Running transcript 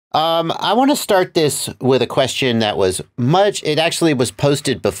I want to start this with a question that was it actually was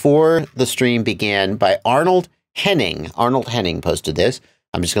posted before the stream began by Arnold Henning. Arnold Henning posted this.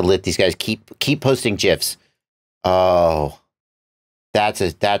 I'm just going to let these guys keep posting GIFs. Oh,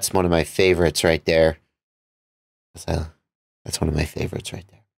 that's one of my favorites right there. That's one of my favorites right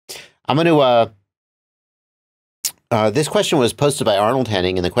there. I'm going to, this question was posted by Arnold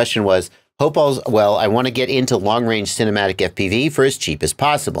Henning, and the question was, hope all's well, I want to get into long-range cinematic FPV for as cheap as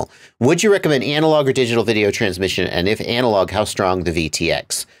possible. Would you recommend analog or digital video transmission? And if analog, how strong the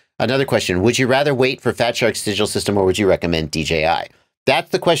VTX? Another question, would you rather wait for Fat Shark's digital system or would you recommend DJI?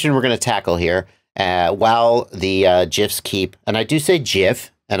 That's the question we're going to tackle here while the GIFs keep, and I do say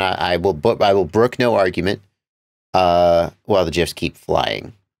GIF, and I will brook no argument while the GIFs keep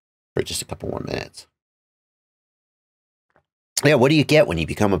flying for just a couple more minutes. Yeah, what do you get when you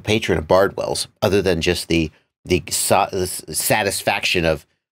become a patron of Bardwell's, other than just the satisfaction of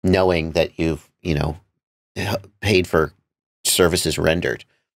knowing that you've, paid for services rendered?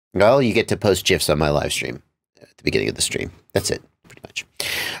 Well, you get to post GIFs on my live stream at the beginning of the stream. That's it, pretty much.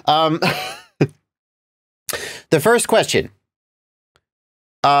 The first question.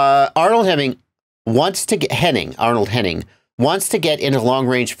 Arnold Henning wants to get into long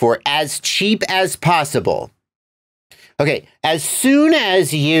range for as cheap as possible. Okay, as soon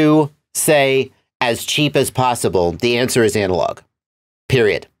as you say as cheap as possible, the answer is analog,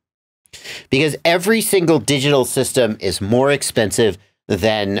 period. Because every single digital system is more expensive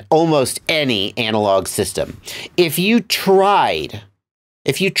than almost any analog system. If you tried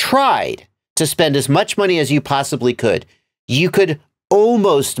to spend as much money as you possibly could, you could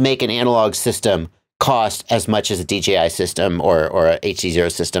almost make an analog system cost as much as a DJI system or a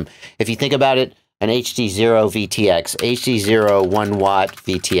HD0 system. If you think about it, an HD0 VTX, HD0 1 watt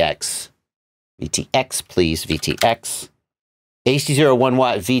VTX. VTX, please, VTX. HD0 1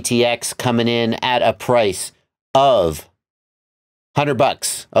 watt VTX coming in at a price of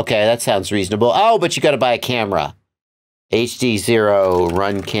 $100. Okay, that sounds reasonable. Oh, but you got to buy a camera. HD0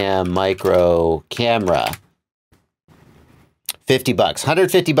 RunCam Micro camera. $50.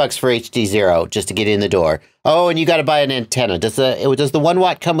 $150 for HD0 just to get in the door. Oh, and you got to buy an antenna. Does the 1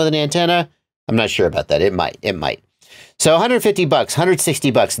 watt come with an antenna? I'm not sure about that. It might. So $150,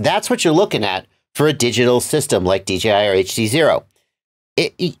 $160. That's what you're looking at for a digital system like DJI or HD0.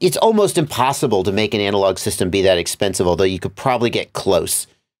 It's almost impossible to make an analog system be that expensive, although you could probably get close.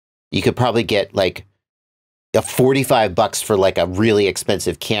 You could probably get like a $45 for like a really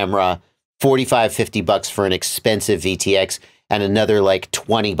expensive camera, $45, $50 for an expensive VTX, and another like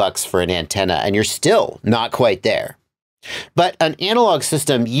 $20 for an antenna, and you're still not quite there. But an analog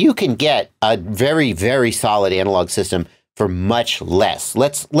system, you can get a very, very solid analog system for much less.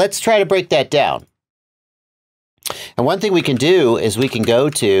 Let's try to break that down. And one thing we can do is we can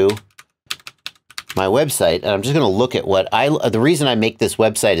go to my website, and I'm just going to look at what the reason I make this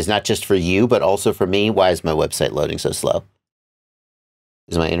website is not just for you, but also for me. Why is my website loading so slow?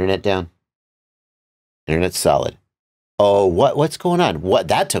 Is my internet down? Internet's solid. Oh, what's going on?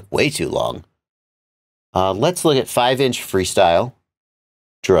 That took way too long. Let's look at 5-inch freestyle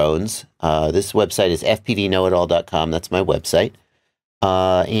drones. This website is fpvknowitall.com. That's my website.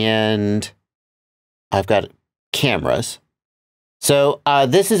 And I've got cameras. So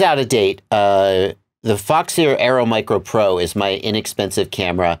this is out of date. The Foxeer Aero Micro Pro is my inexpensive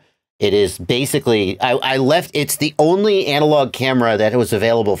camera. It is basically, it's the only analog camera that was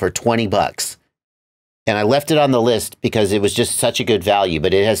available for $20. And I left it on the list because it was just such a good value,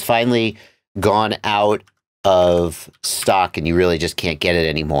 but it has finally gone out of stock and you really just can't get it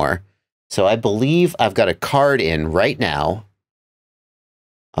anymore. So I believe I've got a card in right now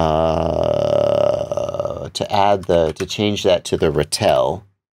to change that to the Ratel.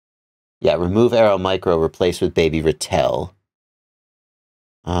 Yeah, remove Aero Micro, replace with Baby Ratel.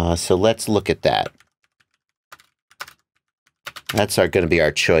 So let's look at that. That's going to be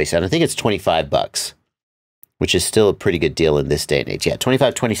our choice. And I think it's $25, which is still a pretty good deal in this day and age. Yeah,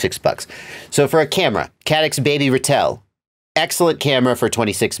 $25, $26. So for a camera, Caddx Baby Ratel, excellent camera for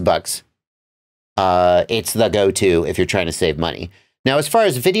 $26. It's the go-to if you're trying to save money. Now, as far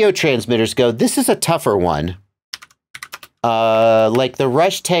as video transmitters go, this is a tougher one. Like the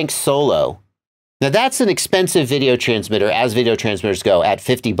Rush Tank Solo. Now, that's an expensive video transmitter, as video transmitters go, at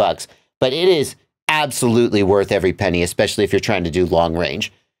 $50. But it is absolutely worth every penny, especially if you're trying to do long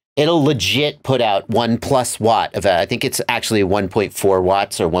range. It'll legit put out 1+ watt of, I think it's actually 1.4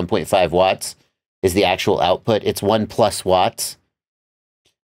 watts or 1.5 watts is the actual output. It's 1+ watts.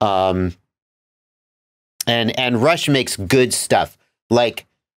 And Rush makes good stuff. Like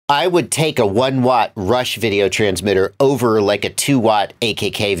I would take a 1-watt Rush video transmitter over like a 2-watt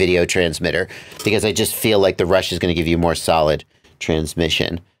AKK video transmitter because I just feel like the Rush is going to give you more solid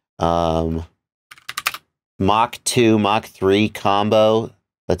transmission. Mach 2, Mach 3 combo.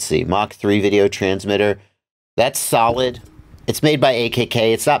 Let's see, Mach 3 video transmitter. That's solid. It's made by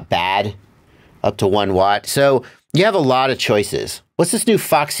AKK. It's not bad. Up to 1 watt. So you have a lot of choices. What's this new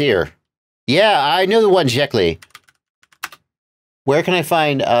Fox ear? Yeah, I know the one, Jekli. Where can I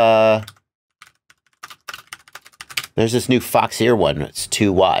find, there's this new Fox ear one. It's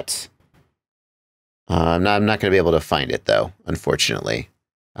 2 watts. I'm not going to be able to find it, though, unfortunately.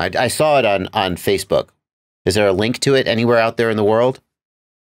 I saw it on Facebook. Is there a link to it anywhere out there in the world?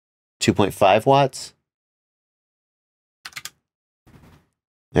 2.5 watts?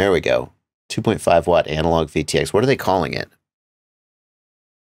 There we go. 2.5 watt analog VTX. What are they calling it?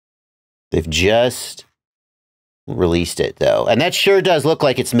 They've just released it, though. And that sure does look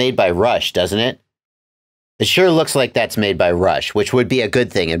like it's made by Rush, doesn't it? It sure looks like that's made by Rush, which would be a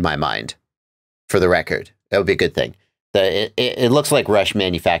good thing in my mind, for the record. That would be a good thing. It looks like Rush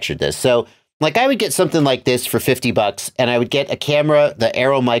manufactured this. So, like, I would get something like this for 50 bucks, and I would get a camera. The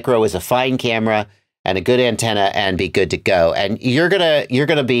Aero Micro is a fine camera and a good antenna and be good to go. And you're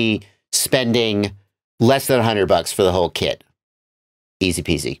gonna be spending less than 100 bucks for the whole kit. Easy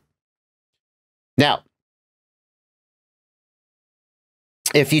peasy. Now,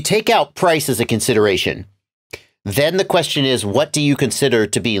 if you take out price as a consideration, then the question is, what do you consider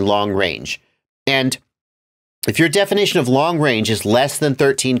to be long range? And if your definition of long range is less than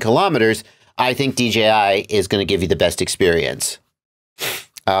 13 kilometers, I think DJI is going to give you the best experience.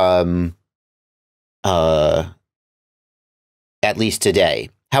 At least today.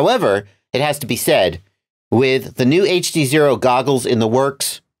 However, it has to be said, with the new HD0 goggles in the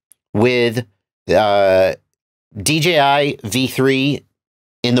works, with DJI V3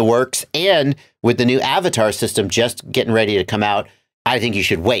 in the works, and with the new Avatar system just getting ready to come out, I think you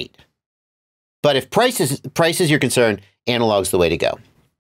should wait. But if price is your concern, analog's the way to go.